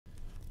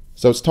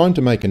So it's time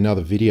to make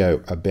another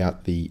video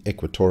about the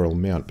Equatorial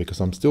Mount because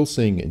I'm still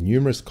seeing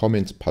numerous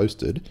comments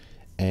posted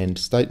and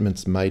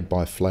statements made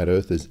by flat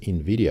earthers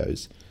in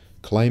videos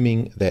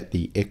claiming that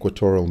the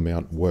Equatorial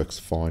Mount works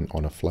fine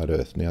on a flat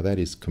earth. Now that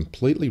is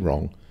completely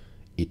wrong.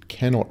 It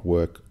cannot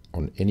work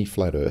on any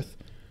flat earth,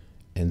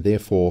 and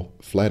therefore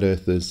flat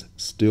earthers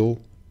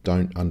still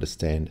don't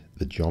understand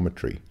the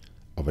geometry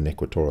of an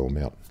Equatorial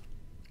Mount.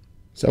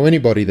 So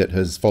anybody that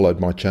has followed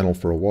my channel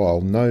for a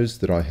while knows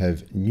that I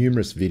have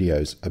numerous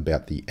videos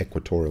about the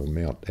Equatorial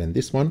Mount, and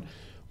this one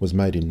was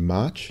made in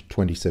March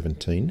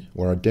 2017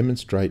 where I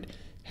demonstrate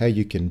how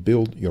you can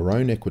build your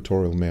own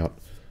Equatorial Mount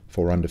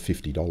for under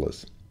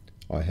 $50.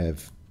 I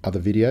have other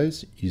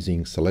videos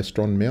using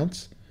Celestron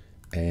mounts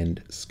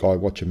and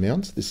Skywatcher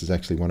mounts. This is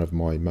actually one of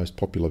my most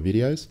popular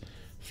videos,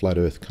 Flat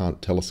Earth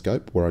Can't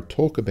Telescope, where I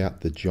talk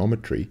about the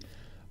geometry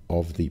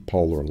of the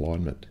polar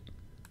alignment.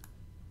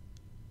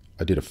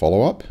 I did a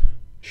follow-up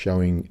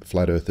showing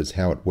flat earthers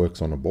how it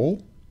works on a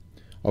ball.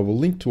 I will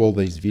link to all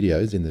these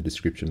videos in the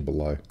description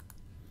below.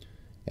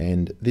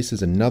 And this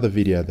is another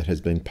video that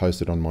has been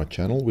posted on my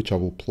channel, which I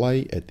will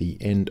play at the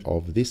end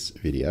of this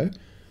video.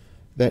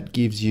 That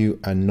gives you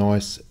a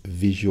nice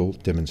visual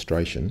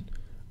demonstration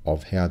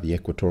of how the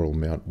Equatorial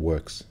Mount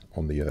works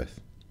on the Earth.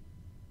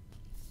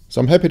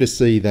 So I'm happy to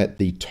see that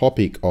the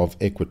topic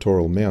of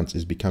Equatorial Mounts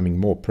is becoming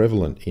more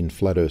prevalent in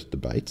flat Earth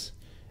debates,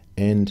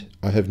 and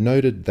I have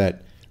noted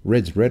that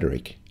Red's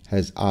Rhetoric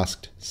has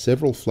asked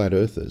several flat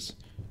earthers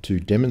to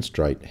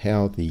demonstrate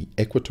how the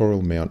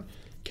Equatorial Mount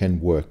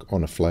can work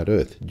on a flat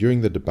Earth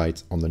during the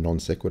debates on the Non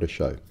Sequitur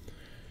show.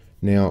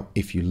 Now,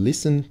 if you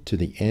listen to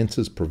the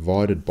answers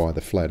provided by the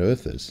flat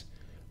earthers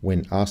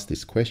when asked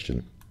this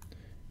question,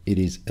 it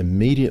is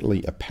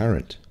immediately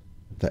apparent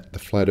that the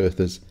flat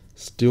earthers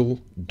still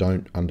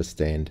don't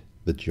understand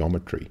the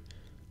geometry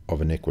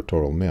of an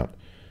Equatorial Mount,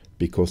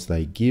 because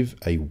they give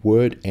a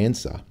word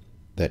answer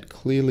that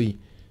clearly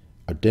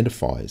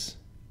identifies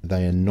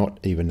they are not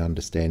even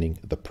understanding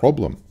the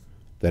problem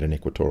that an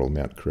Equatorial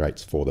Mount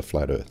creates for the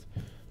flat Earth.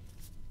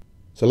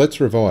 So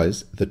let's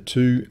revise the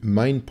two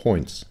main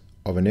points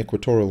of an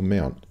Equatorial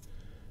Mount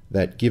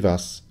that give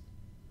us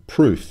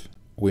proof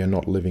we are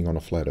not living on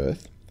a flat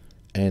Earth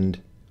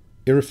and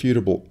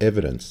irrefutable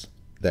evidence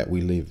that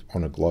we live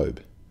on a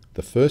globe.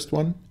 The first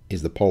one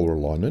is the polar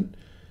alignment,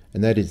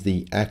 and that is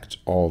the act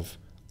of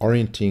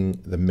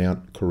orienting the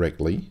mount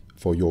correctly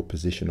for your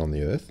position on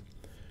the Earth.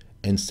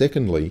 And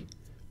secondly,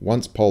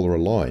 once polar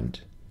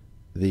aligned,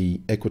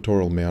 the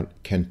Equatorial Mount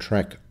can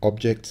track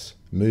objects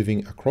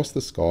moving across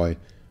the sky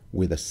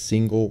with a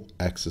single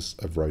axis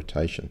of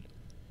rotation.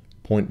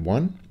 Point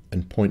 1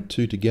 and point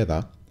 2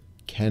 together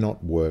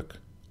cannot work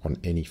on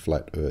any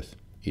flat Earth.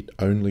 It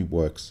only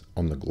works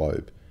on the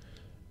globe.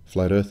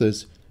 Flat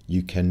Earthers,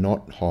 you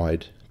cannot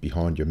hide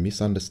behind your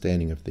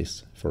misunderstanding of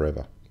this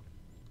forever.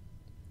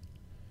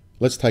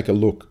 Let's take a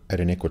look at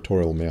an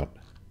Equatorial Mount.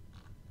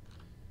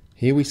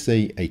 Here we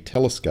see a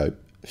telescope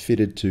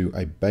fitted to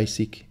a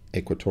basic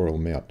Equatorial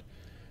Mount.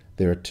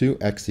 There are two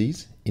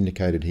axes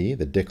indicated here,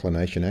 the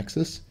declination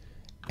axis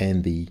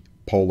and the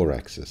polar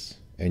axis.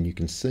 And you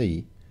can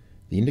see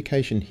the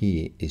indication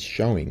here is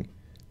showing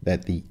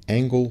that the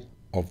angle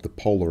of the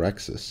polar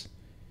axis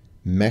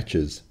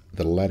matches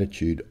the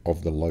latitude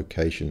of the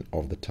location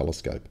of the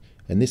telescope.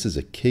 And this is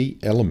a key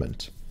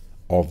element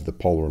of the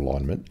polar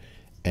alignment,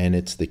 and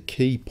it's the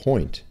key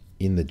point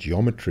in the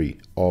geometry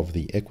of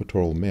the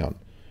Equatorial Mount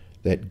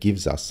that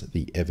gives us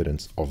the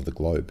evidence of the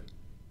globe.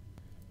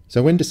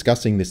 So when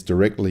discussing this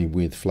directly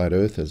with flat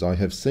earthers, I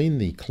have seen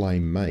the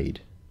claim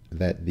made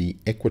that the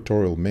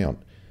Equatorial Mount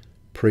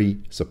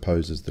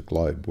presupposes the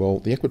globe. Well,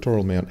 the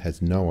Equatorial Mount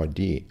has no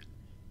idea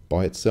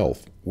by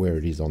itself where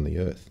it is on the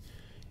Earth.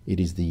 It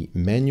is the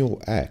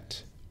manual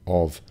act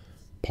of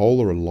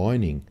polar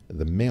aligning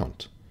the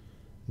mount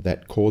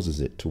that causes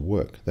it to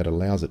work, that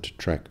allows it to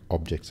track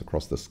objects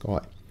across the sky.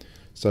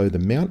 So the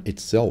mount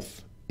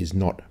itself is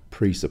not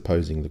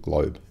presupposing the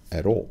globe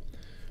at all.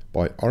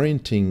 By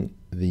orienting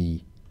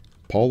the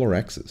polar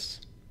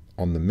axis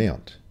on the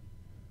mount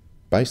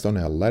based on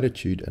our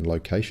latitude and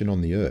location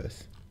on the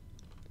Earth,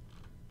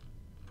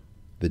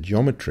 the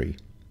geometry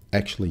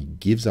actually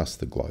gives us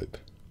the globe,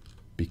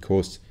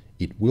 because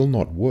it will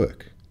not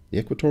work. The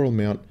Equatorial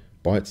Mount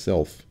by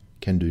itself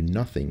can do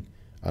nothing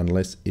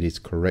unless it is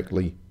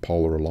correctly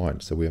polar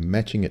aligned. So we are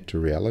matching it to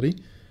reality.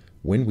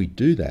 When we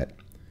do that,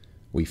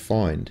 we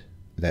find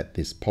that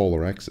this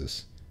polar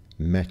axis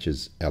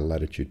matches our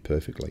latitude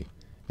perfectly.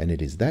 And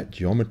it is that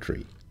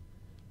geometry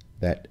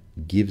that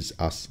gives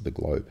us the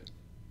globe.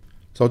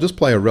 So I'll just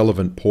play a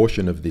relevant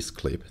portion of this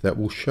clip that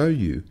will show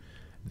you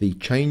the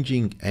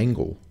changing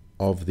angle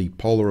of the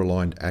polar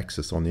aligned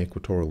axis on the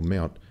Equatorial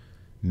Mount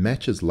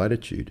matches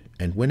latitude,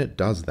 and when it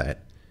does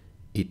that,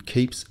 it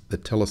keeps the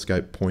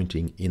telescope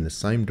pointing in the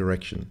same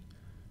direction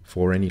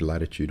for any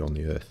latitude on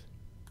the Earth.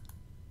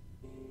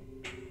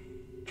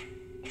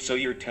 So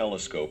your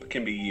telescope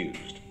can be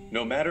used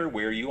no matter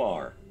where you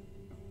are,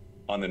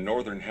 on the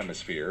northern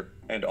hemisphere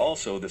and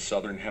also the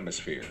southern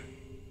hemisphere.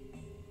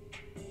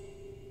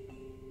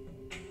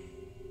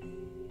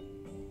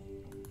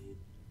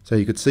 So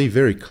you could see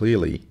very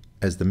clearly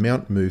as the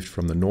mount moved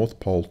from the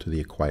North Pole to the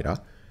equator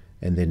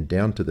and then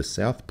down to the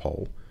South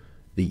Pole,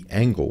 the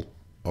angle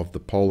of the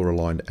polar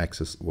aligned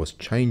axis was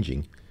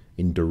changing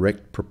in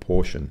direct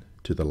proportion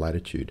to the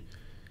latitude,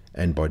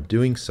 and by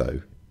doing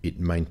so it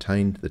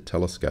maintained the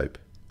telescope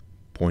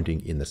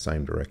pointing in the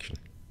same direction.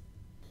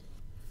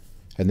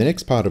 And the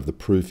next part of the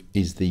proof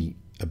is the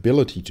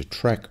ability to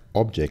track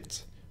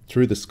objects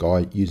through the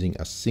sky using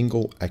a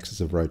single axis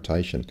of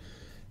rotation.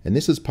 And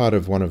this is part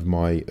of one of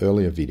my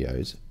earlier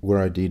videos where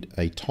I did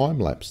a time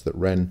lapse that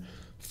ran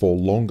for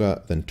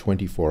longer than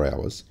 24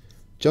 hours,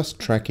 just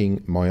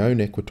tracking my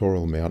own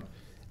equatorial mount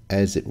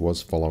as it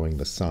was following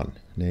the sun.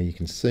 Now you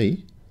can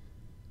see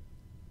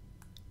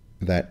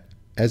that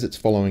as it's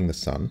following the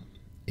sun,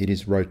 it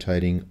is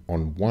rotating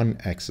on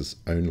one axis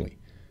only.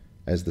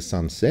 As the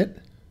sun sets,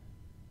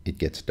 it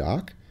gets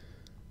dark.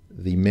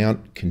 The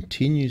mount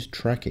continues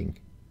tracking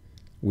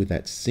with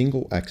that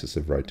single axis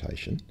of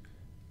rotation.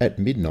 At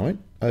midnight,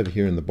 over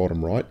here in the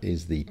bottom right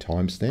is the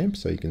timestamp,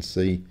 so you can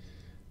see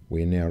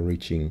we're now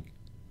reaching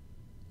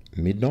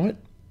midnight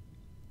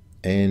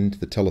and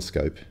the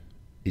telescope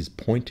is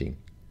pointing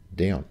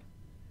down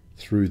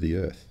through the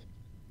Earth.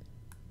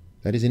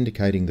 That is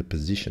indicating the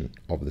position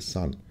of the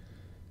sun.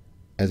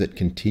 As it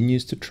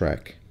continues to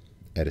track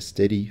at a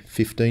steady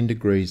 15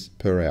 degrees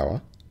per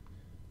hour,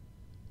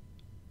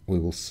 we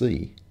will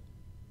see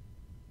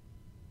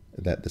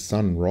that the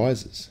sun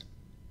rises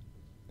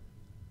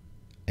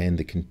and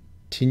the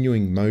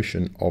continuing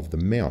motion of the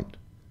mount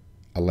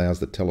allows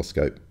the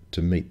telescope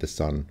to meet the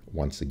sun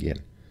once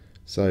again.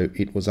 So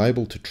it was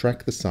able to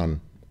track the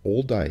sun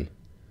all day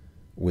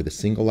with a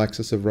single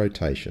axis of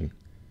rotation,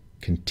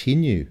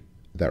 continue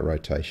that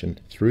rotation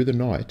through the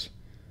night,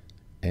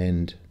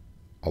 and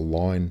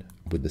align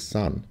with the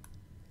sun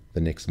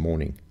the next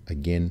morning,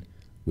 again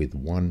with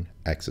one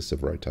axis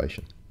of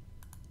rotation.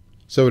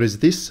 So it is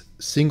this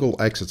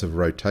single axis of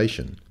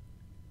rotation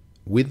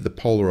with the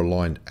polar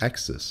aligned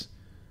axis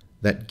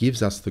that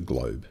gives us the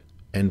globe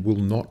and will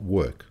not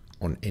work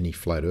on any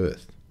flat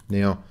Earth.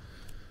 Now,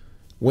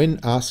 when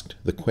asked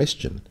the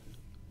question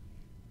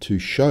to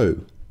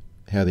show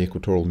how the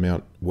equatorial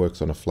mount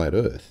works on a flat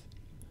Earth,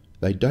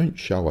 they don't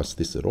show us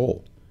this at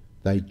all.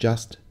 They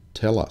just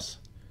tell us.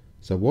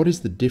 So what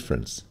is the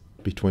difference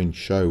between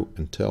show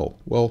and tell?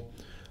 Well,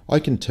 I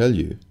can tell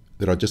you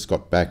that I just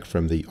got back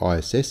from the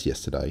ISS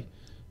yesterday.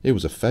 It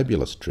was a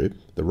fabulous trip.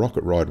 The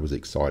rocket ride was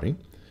exciting.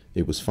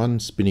 It was fun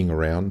spinning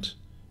around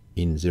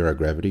in zero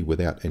gravity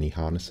without any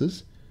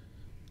harnesses.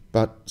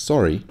 But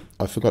sorry,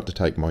 I forgot to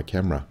take my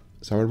camera,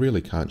 so I really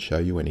can't show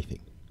you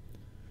anything.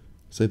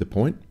 See the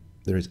point?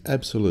 There is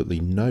absolutely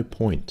no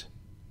point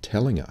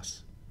telling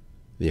us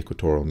the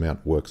equatorial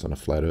mount works on a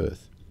flat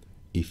Earth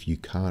if you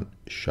can't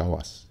show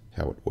us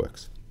how it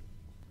works.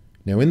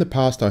 Now, in the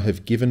past, I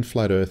have given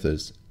flat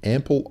earthers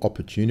ample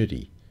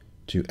opportunity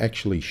to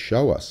actually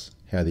show us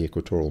how the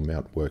equatorial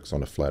mount works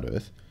on a flat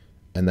Earth,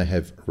 and they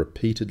have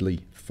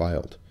repeatedly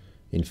failed.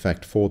 In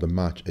fact, for the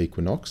March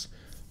Equinox,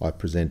 I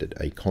presented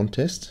a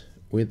contest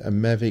with a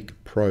Mavic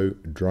Pro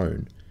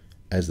drone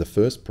as the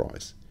first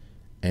prize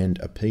and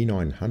a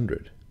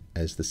P900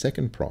 as the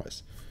second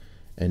prize.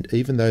 And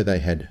even though they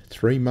had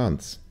 3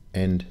 months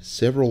and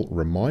several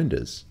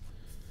reminders,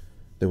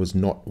 there was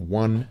not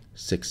one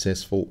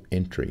successful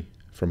entry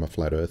from a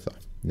flat earther.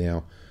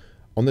 Now,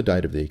 on the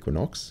date of the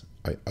equinox,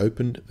 I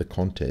opened the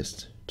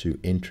contest to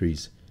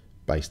entries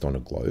based on a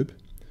globe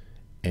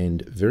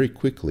and very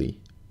quickly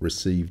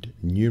received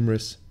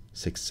numerous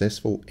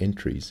successful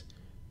entries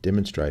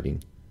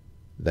demonstrating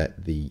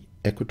that the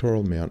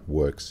equatorial mount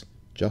works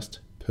just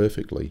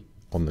perfectly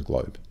on the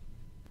globe.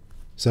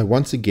 So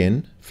once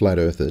again, flat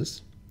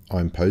earthers,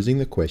 I'm posing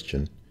the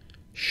question,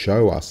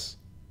 show us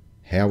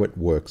how it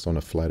works on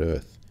a flat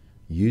Earth.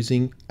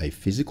 Using a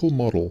physical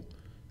model,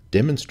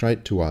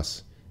 demonstrate to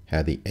us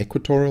how the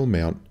equatorial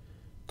mount,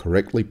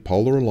 correctly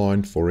polar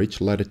aligned for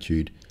each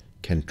latitude,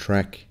 can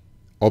track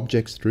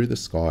objects through the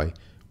sky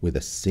with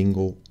a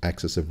single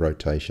axis of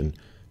rotation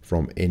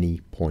from any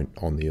point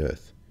on the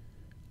Earth.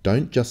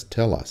 Don't just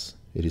tell us.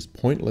 It is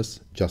pointless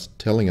just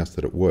telling us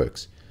that it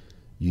works.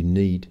 You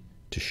need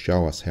to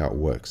show us how it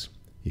works.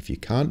 If you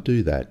can't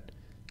do that,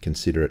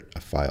 consider it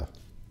a fail.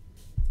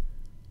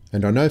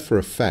 And I know for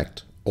a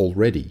fact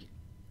already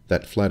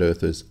that flat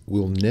earthers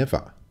will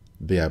never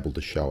be able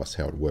to show us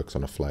how it works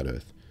on a flat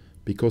Earth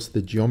because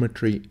the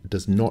geometry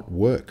does not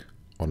work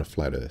on a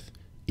flat Earth.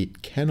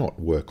 It cannot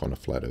work on a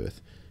flat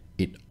Earth.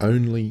 It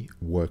only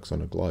works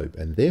on a globe,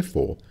 and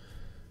therefore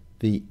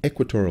the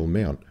equatorial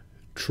mount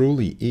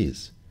truly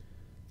is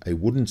a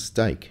wooden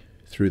stake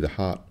through the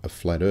heart of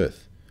flat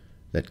Earth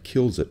that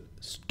kills it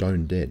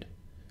stone dead.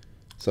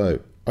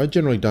 So I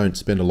generally don't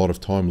spend a lot of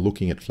time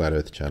looking at flat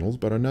Earth channels,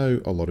 but I know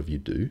a lot of you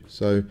do.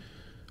 So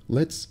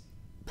let's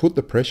put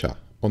the pressure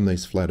on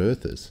these flat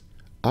earthers.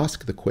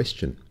 Ask the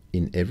question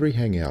in every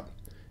hangout,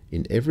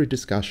 in every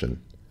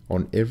discussion,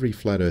 on every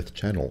flat Earth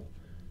channel.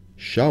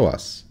 Show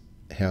us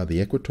how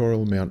the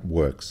equatorial mount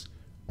works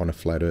on a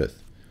flat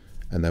Earth,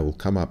 and they will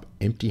come up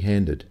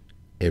empty-handed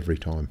every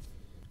time.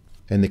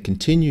 And the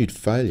continued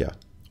failure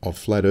of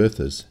flat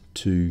earthers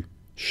to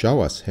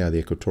show us how the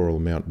Equatorial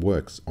Mount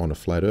works on a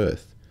flat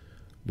earth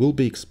will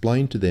be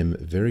explained to them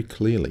very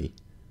clearly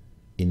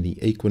in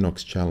the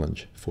Equinox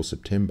challenge for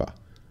September,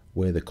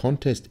 where the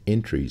contest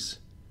entries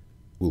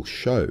will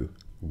show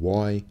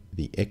why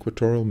the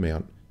Equatorial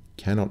Mount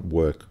cannot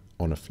work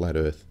on a flat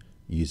earth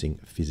using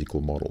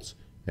physical models.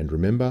 And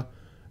remember,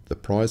 the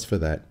prize for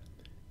that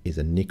is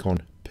a Nikon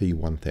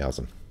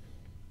P1000.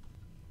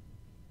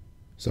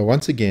 So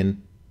once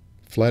again,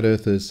 flat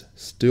earthers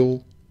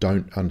still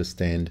don't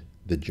understand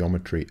the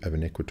geometry of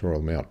an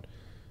equatorial mount.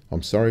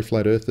 I'm sorry,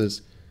 flat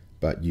earthers,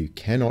 but you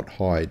cannot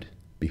hide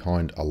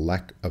behind a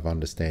lack of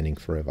understanding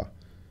forever.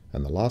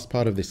 And the last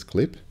part of this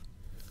clip,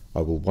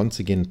 I will once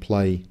again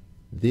play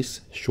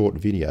this short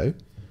video,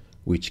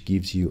 which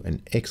gives you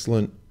an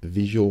excellent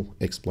visual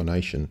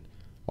explanation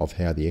of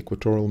how the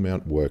Equatorial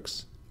Mount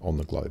works on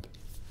the globe.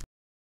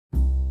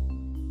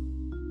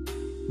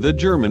 The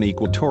German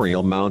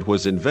Equatorial Mount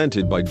was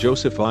invented by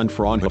Joseph von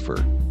Fraunhofer.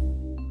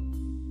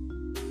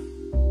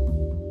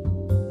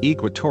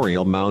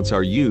 Equatorial mounts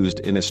are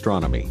used in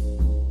astronomy.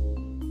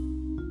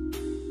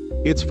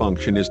 Its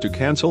function is to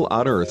cancel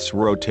out Earth's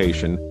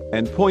rotation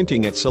and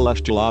pointing at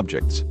celestial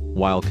objects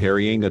while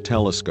carrying a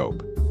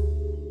telescope.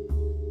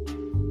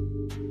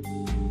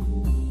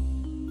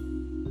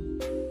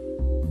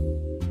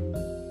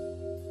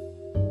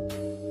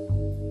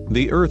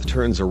 The Earth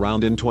turns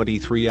around in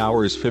 23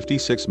 hours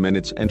 56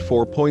 minutes and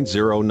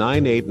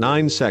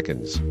 4.0989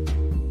 seconds.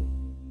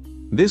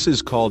 This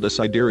is called a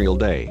sidereal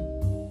day.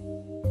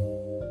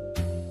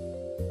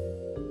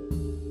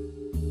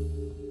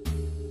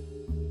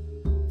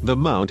 The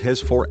mount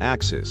has 4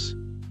 axes.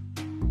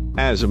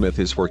 Azimuth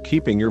is for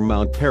keeping your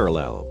mount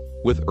parallel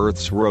with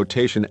Earth's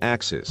rotation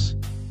axis,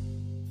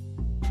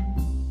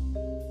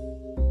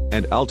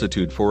 and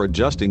altitude for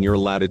adjusting your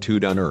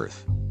latitude on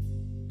Earth.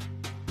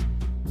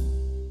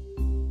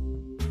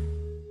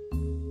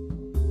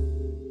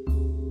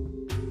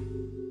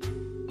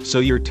 So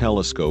your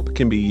telescope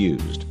can be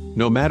used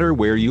no matter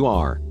where you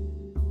are,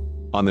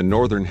 on the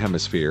northern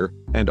hemisphere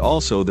and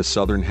also the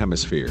southern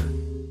hemisphere.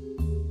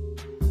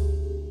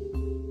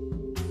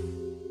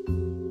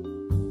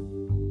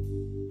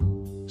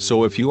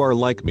 So if you are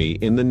like me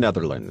in the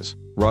Netherlands,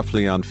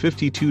 roughly on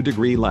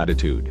 52°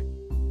 latitude,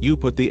 you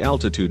put the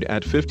altitude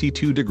at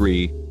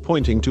 52°,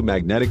 pointing to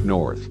magnetic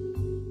north.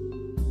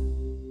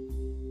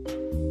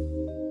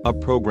 A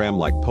program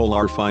like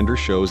Polar Finder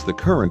shows the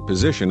current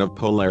position of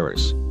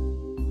Polaris.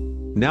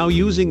 Now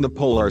using the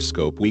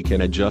Polarscope we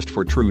can adjust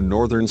for true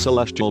northern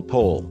celestial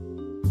pole.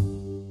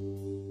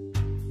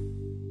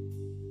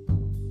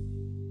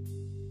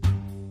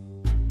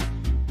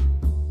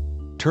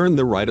 Turn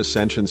the right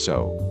ascension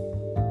so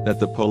that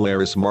the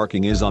Polaris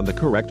marking is on the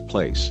correct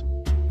place,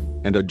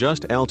 and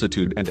adjust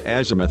altitude and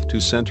azimuth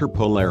to center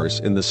Polaris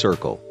in the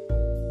circle.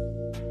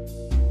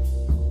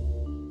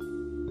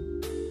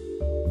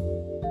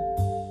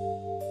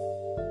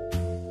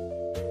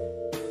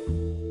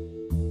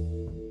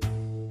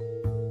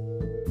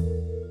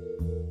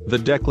 The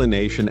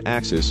declination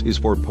axis is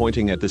for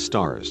pointing at the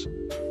stars.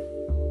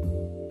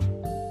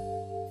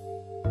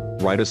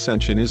 Right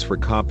ascension is for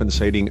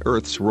compensating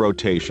Earth's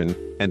rotation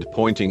and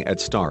pointing at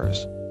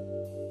stars.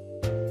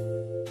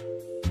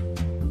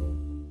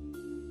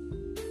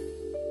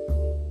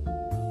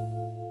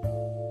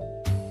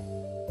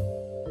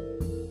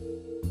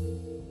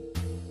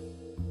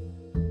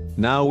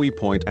 Now we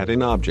point at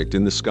an object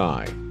in the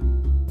sky.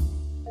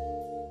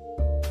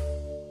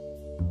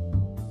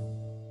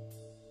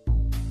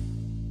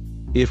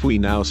 If we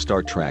now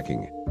start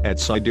tracking at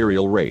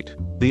sidereal rate,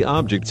 the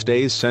object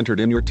stays centered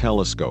in your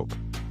telescope.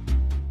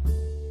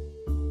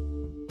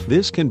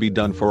 This can be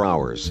done for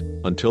hours,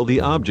 until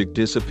the object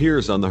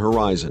disappears on the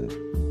horizon.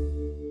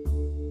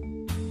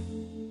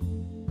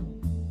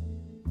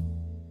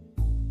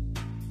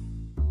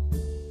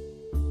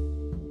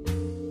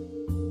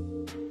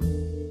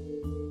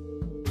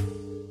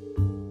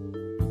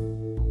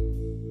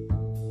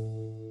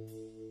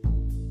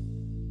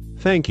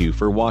 Thank you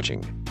for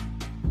watching.